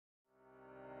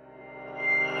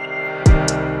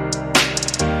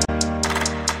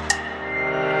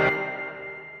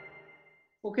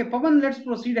Okay, Pawan, let's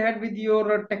proceed ahead with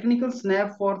your technical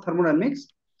snap for thermodynamics.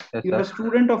 Yes, You are sir. a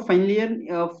student of final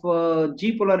year of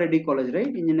G. Polarity College, right?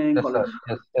 Engineering Yes, sir. College.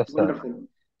 Yes, sir. Wonderful.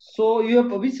 So you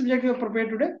have which subject you have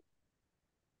prepared today?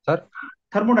 Sir?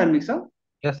 Thermodynamics, huh?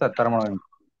 Yes, sir. Thermodynamics.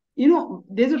 You know,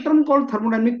 there's a term called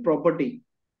thermodynamic property.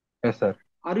 Yes, sir.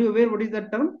 Are you aware what is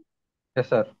that term? Yes,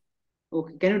 sir.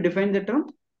 Okay, can you define the term?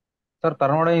 Sir,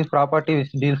 thermodynamics property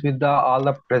which deals with all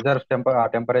the pressures,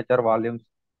 temperature, volumes,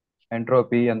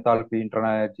 entropy, enthalpy, internal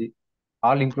energy,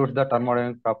 all includes the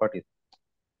thermodynamic properties.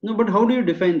 No, but how do you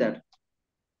define that?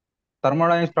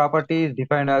 Thermodynamics property is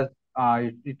defined as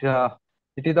it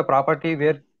is the property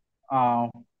where uh,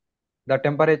 the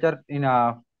temperature in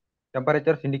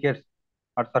temperatures indicates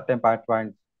at certain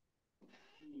points.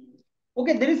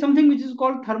 Okay, there is something which is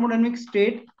called thermodynamic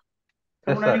state,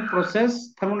 Yes, sir. thermodynamic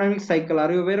process, thermodynamic cycle.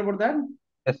 Are you aware about that?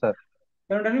 Yes, sir.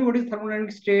 Can you tell me what is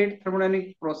thermodynamic state,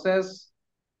 thermodynamic process,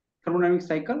 thermodynamic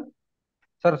cycle?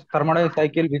 Sir, thermodynamic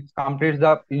cycle which completes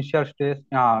the initial stage,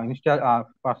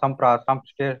 for some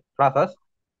state process.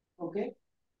 Okay.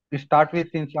 We start with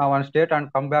one state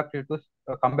and come back to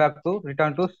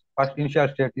return to first initial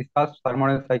state. This called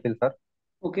thermodynamic cycle, sir.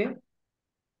 Okay.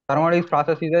 Thermodynamic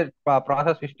process is a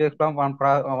process which takes from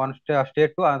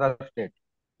state to another state.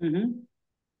 Mm-hmm.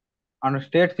 And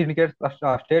state indicates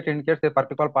a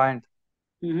particular point.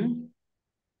 Mm-hmm.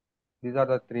 These are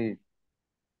the three.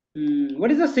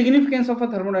 What is the significance of a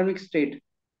thermodynamic state?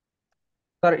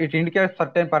 Sir, it indicates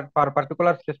certain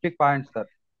particular specific points, sir.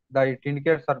 It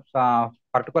indicates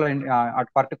particular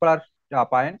at particular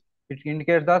point. It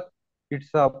indicates that its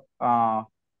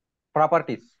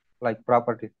properties, like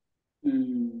properties.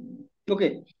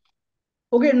 Okay.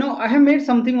 Okay. Now I have made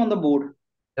something on the board.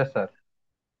 Yes, sir.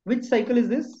 Which cycle is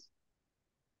this?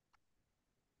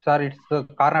 Sir, it's the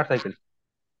Carnot cycle.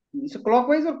 So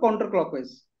clockwise or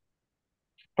counterclockwise?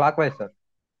 Clockwise, sir.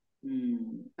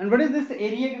 And what is this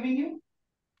area giving you?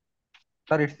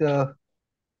 Sir, it's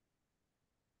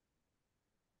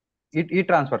heat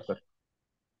transfer, sir.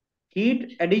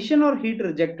 Heat addition or heat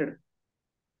rejected?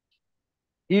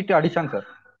 Heat addition, sir.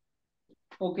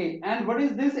 Okay. And what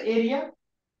is this area?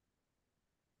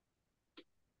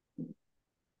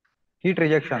 Heat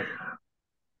rejection.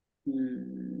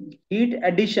 Heat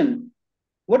addition.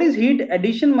 What is heat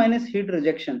addition minus heat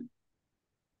rejection?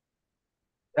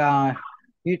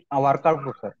 Heat work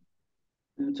output, sir.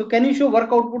 So can you show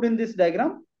work output in this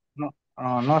diagram? No,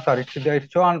 sir. It's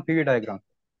shown on PV diagram.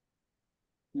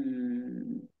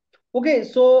 Okay,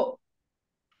 so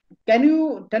can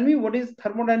you tell me what is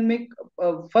thermodynamic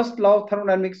first law of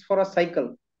thermodynamics for a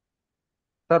cycle?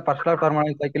 Sir, first law of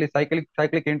thermodynamics cycle is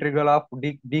cyclic integral of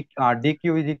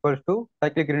dq is equals to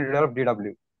cyclic integral of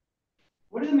dw.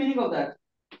 What is the meaning of that?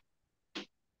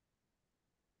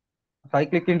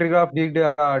 Cyclic integral of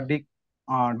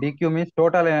dq means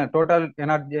total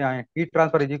energy heat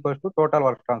transfer is equals to total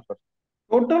work transfer.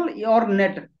 Total or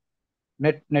net?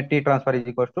 Net heat transfer is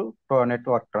equals to net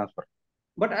work transfer.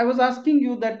 But I was asking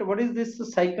you that what is this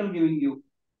cycle giving you?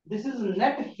 This is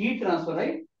net heat transfer,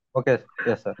 right? Okay,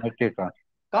 yes, sir. Net heat transfer.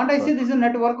 Can't I say this is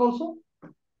net work also?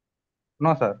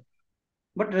 No, sir.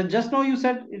 But just now you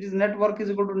said it is net work is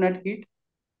equal to net heat.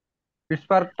 It's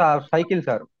for cycle,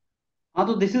 sir.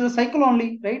 So this is a cycle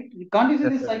only, right? Can't you say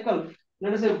Yes, this sir. cycle?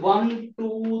 Let us say 1,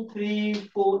 2, 3,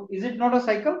 4. Is it not a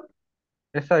cycle?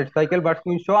 Yes, sir. It's cycle, but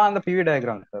we show on the PV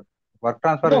diagram, sir. Work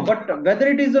transfer. No, but whether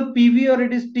it is a PV or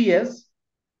it is TS,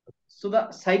 so the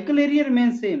cycle area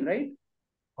remains same, right?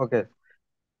 Okay.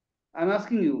 I'm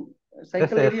asking you,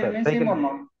 cycle area remains same or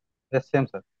not? Yes, same,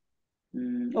 sir.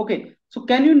 Okay. So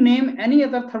can you name any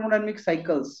other thermodynamic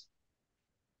cycles?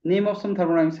 Name of some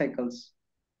thermodynamic cycles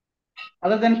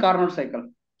other than Carnot cycle.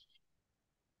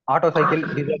 Otto cycle,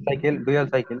 diesel cycle, dual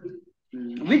cycle.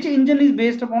 Which engine is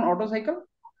based upon Otto cycle?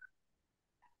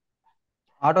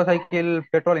 Otto cycle,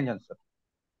 petrol engine, sir.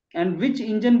 And which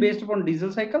engine based upon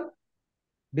diesel cycle?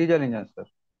 Diesel engine, sir.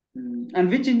 And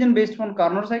which engine based upon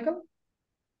Carnot cycle?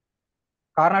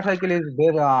 Carnot cycle is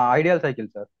based ideal cycle,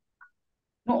 sir.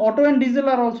 No, Otto and diesel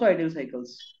are also ideal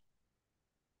cycles.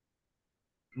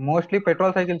 Mostly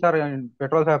petrol cycles are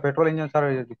petrol engines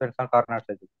are depends on Carnot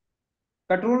cycle.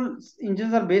 Petrol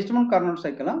engines are based on Carnot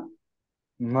cycle, huh?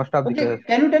 Most of the cases.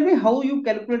 Can you tell me how you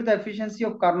calculate the efficiency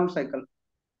of Carnot cycle?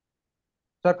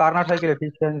 Sir, Carnot cycle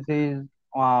efficiency is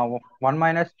 1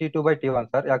 minus T2 by T1,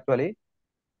 sir. Actually,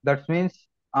 that means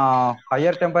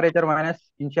higher temperature minus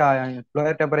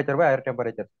lower temperature by higher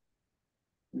temperature.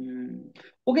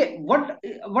 Okay, what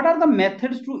are the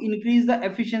methods to increase the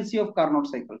efficiency of Carnot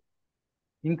cycle?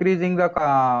 Increasing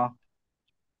the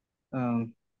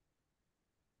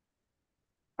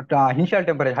initial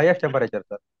temperature, highest temperature,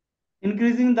 sir.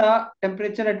 Increasing the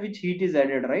temperature at which heat is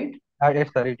added, right? Yes,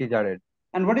 sir. It is added.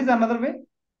 And what is another way?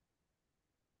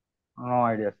 No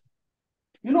idea.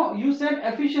 You said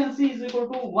efficiency is equal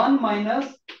to 1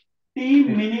 minus T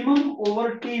minimum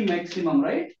over T maximum,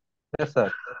 right? Yes,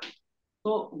 sir.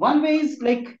 So one way is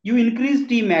like you increase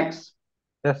T max.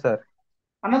 Yes, sir.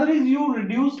 Another is you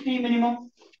reduce T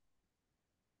minimum.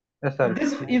 Yes, sir.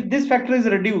 If this factor is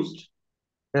reduced,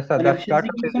 Yes, sir. then That efficiency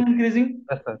keeps on increasing.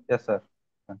 Yes, sir. Yes, sir.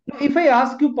 Now, if I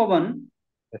ask you, Pawan,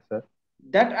 Yes, sir.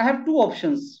 that I have two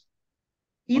options.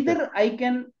 Either Okay. I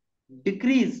can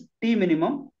decrease T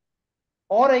minimum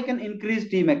or I can increase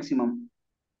T maximum.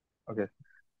 Okay.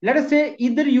 Let us say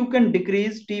either you can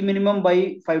decrease T minimum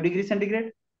by 5 degrees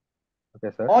centigrade,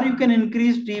 Okay, sir. or you can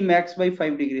increase T max by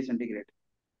 5 degrees centigrade.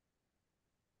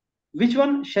 Which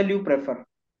one shall you prefer?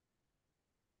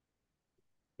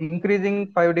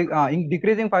 Decreasing 5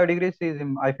 degrees is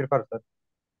I prefer, sir.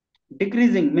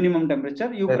 Decreasing minimum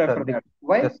temperature, you Yes, prefer sir. that.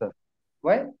 Why? Yes, sir.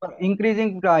 Why?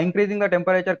 Increasing the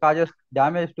temperature causes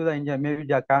damage to the engine, maybe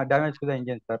damage to the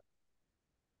engine, sir.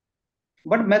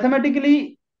 But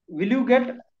mathematically, will you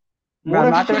get more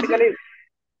efficiency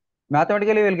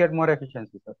Mathematically, we'll get more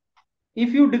efficiency, sir.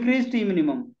 if you decrease T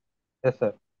minimum? Yes,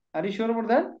 sir. Are you sure about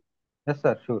that? Yes,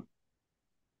 sir. Sure.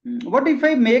 What if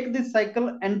I make this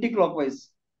cycle anti-clockwise?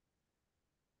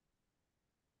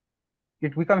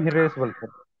 It becomes irreversible, sir.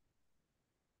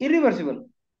 Irreversible.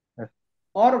 Yes.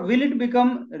 Or will it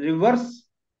become reverse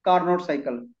Carnot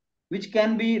cycle, which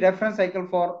can be reference cycle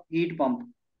for heat pump?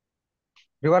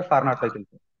 Reverse Carnot cycle,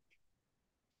 sir.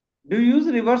 Do you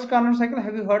use reverse Carnot cycle?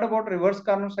 Have you heard about reverse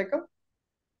Carnot cycle?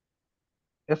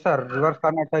 Yes, sir. Reverse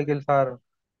Carnot cycles are.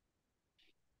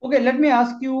 Okay, let me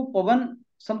ask you, Pavan,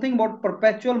 something about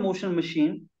perpetual motion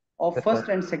machine of Yes, first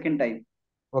sir. and second type.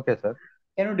 Okay, sir.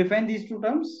 Can you define these two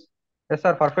terms? Yes,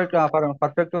 sir.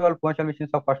 Perpetual motion machines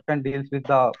of first and deals with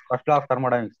the first law of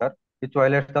thermodynamics, sir, which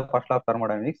violates the first law of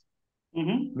thermodynamics.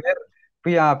 Where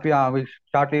we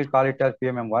shortly call it as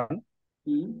PMM1.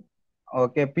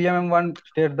 Okay, PMM1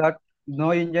 states that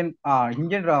no engine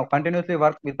continuously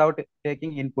work without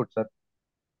taking input, sir.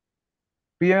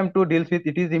 PMM2 deals with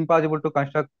it is impossible to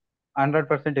construct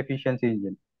 100% efficiency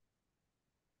engine,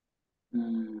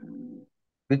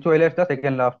 which violates the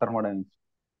second law of thermodynamics.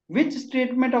 Which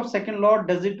statement of second law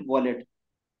does it violate?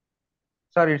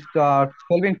 Sir, it's the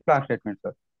Kelvin-Planck statement,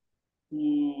 sir.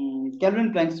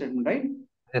 Kelvin-Planck statement, right?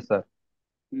 Yes, sir.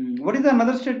 What is the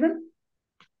another statement?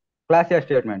 Classier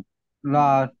statement.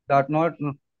 That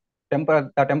the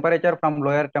temperature from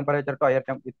lower temperature to higher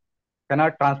temperature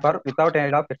cannot transfer without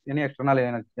aid of any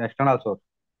external source.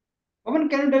 Pavan,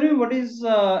 can you tell me what is,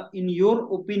 in your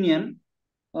opinion,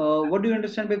 what do you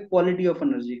understand by quality of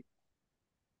energy?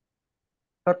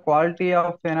 Sir, quality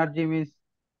of energy means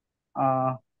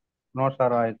no,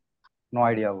 sir, I no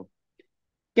idea.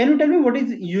 Can you tell me what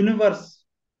is universe?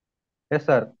 Yes,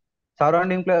 sir.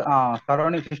 Surrounding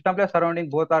system plus surrounding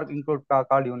both are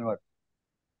called universe.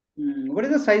 What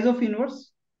is the size of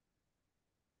universe?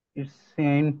 It's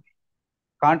in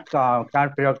can't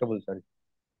predictable, sir.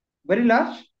 Very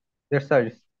large? Yes, sir.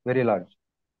 It's very large.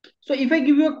 So if I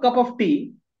give you a cup of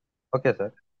tea, okay,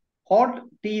 sir. Hot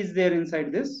tea is there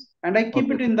inside this, and I keep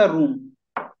okay, it in the room.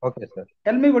 Okay, sir.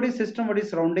 Tell me what is system, what is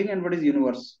surrounding, and what is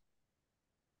universe?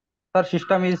 Sir,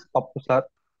 system is cup, sir.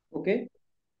 Okay.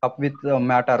 Cup with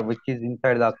matter which is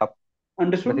inside the cup.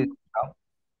 Understood.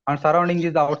 And surrounding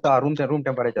is the room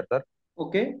temperature, sir.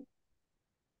 Okay.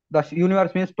 The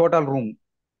universe means total room,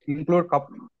 include cup,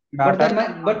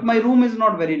 matter. But my room is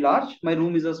not very large. My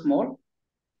room is a small.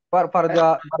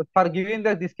 For giving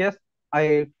this case,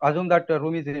 I assume that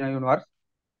room is in a universe,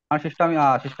 and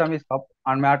system is cup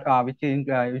and matter, which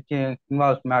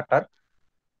involves matter,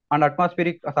 and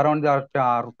atmospheric surround the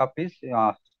cup is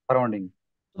surrounding.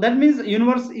 That means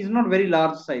universe is not very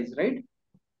large size, right?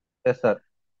 Yes, sir.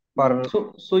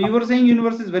 So you were saying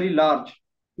universe is very large.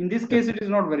 In this case, it is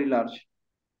not very large.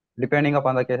 Depending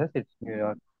upon the cases, it's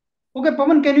okay,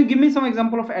 Pawan, can you give me some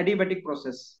example of adiabatic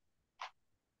process?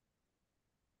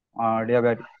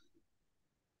 Adiabatic.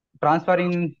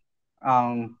 Transferring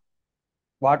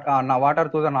water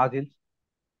to the nozzles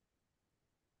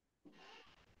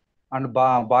and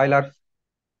boilers.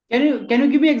 Can you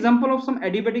give me example of some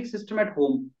adiabatic system at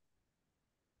home?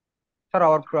 Sir,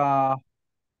 our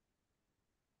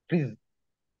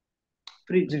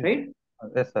fridge, right?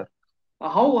 Yes, sir.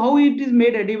 How it is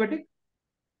made adiabatic?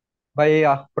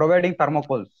 By providing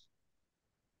thermocols.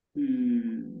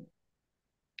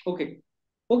 Okay.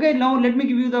 Okay, now let me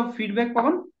give you the feedback,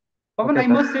 Pawan. Pawan, okay, I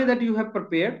must say that you have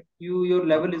prepared. Your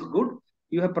level is good.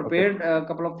 You have prepared a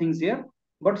couple of things here,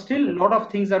 but still a lot of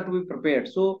things are to be prepared.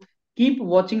 So Keep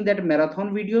watching that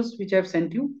marathon videos which I have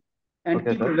sent you, and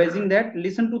Okay, keep sir. revising that.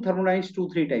 Listen to thermodynamics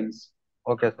 2-3 times.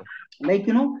 Okay, sir. Like,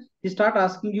 he start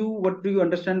asking you, what do you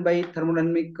understand by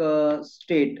thermodynamic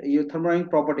state, your thermodynamic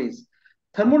properties.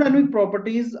 Thermodynamic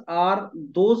properties are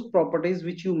those properties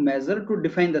which you measure to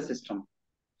define the system.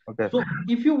 Okay. So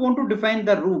if you want to define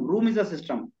the room is a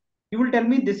system. You will tell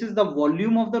me this is the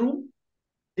volume of the room,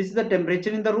 this is the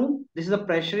temperature in the room, this is the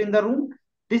pressure in the room.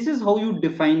 This is how you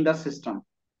define the system.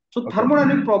 So Okay.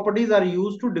 thermodynamic properties are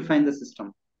used to define the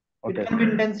system. Okay. It can be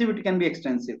intensive, it can be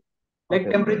extensive. Like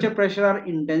Okay. temperature, pressure are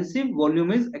intensive,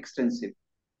 volume is extensive.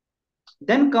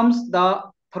 Then comes the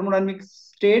thermodynamic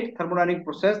state, thermodynamic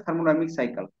process, thermodynamic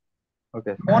cycle.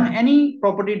 Okay. On any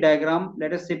property diagram,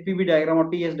 let us say PV diagram or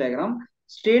TS diagram,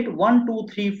 state 1, 2,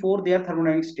 3, 4, they are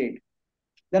thermodynamic state.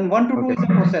 Then 1 to 2 Okay. is a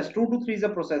process, 2 to 3 is a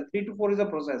process, 3 to 4 is a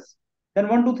process. Then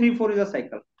 1 to 3, 4 is a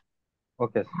cycle.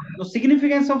 Okay. The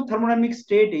significance of thermodynamic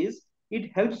state is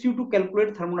it helps you to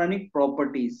calculate thermodynamic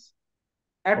properties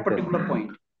at Okay. particular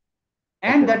point,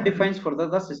 and Okay. that defines further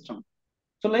the system.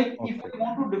 So like if Okay. I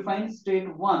want to define state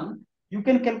 1, you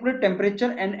can calculate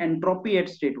temperature and entropy at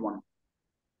state 1.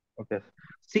 Okay.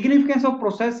 Significance of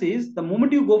process is the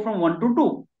moment you go from 1 to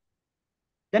 2,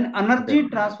 then energy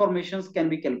transformations can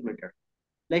be calculated.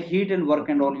 Like heat and work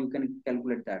and all, you can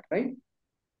calculate that, right?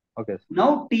 Okay.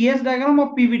 Now TS diagram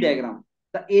or PV diagram,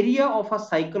 the area of a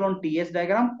cycle on TS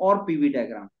diagram or PV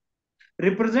diagram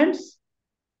represents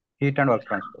Heat and work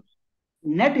transfer.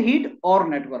 net heat or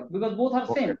net work, because both are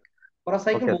Okay. same. For a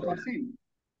cycle, Okay, both sir. are same.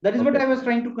 That is what Okay. I was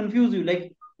trying to confuse you.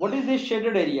 Like, what is this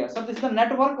shaded area? So this is the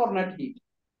net work or net heat.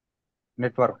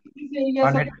 Network. This area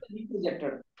is the heat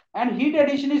rejected, and heat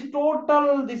addition is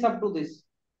total this up to this.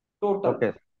 Total.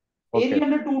 Okay. Okay. Area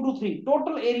under 2 to 3.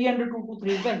 Total area under 2 to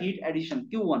 3 is the heat addition,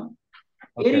 Q1.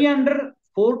 Okay. Area under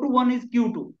 4 to 1 is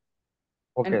Q2.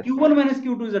 Okay. And Q1 minus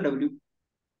Q2 is a W.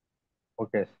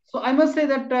 Okay. So I must say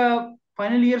that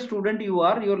final year student you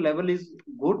are, your level is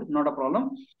good, not a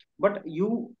problem. But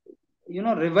you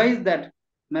revise that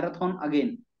marathon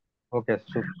again. Okay.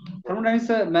 Sure. Thermodynamics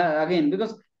again,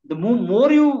 because the more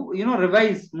you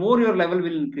revise, more your level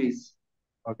will increase.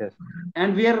 Okay.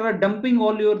 And we are dumping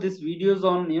all this videos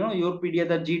on YourPedia,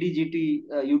 the GDGT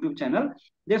YouTube channel.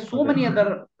 There's so many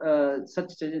other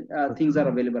such things are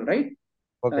available, right?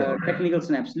 Okay. Technical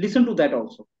snaps. Listen to that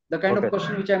also. The kind of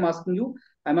question which I'm asking you,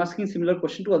 I'm asking similar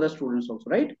question to other students also,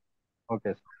 right?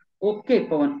 Okay. Okay,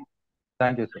 Pawan.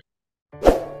 Thank you, sir.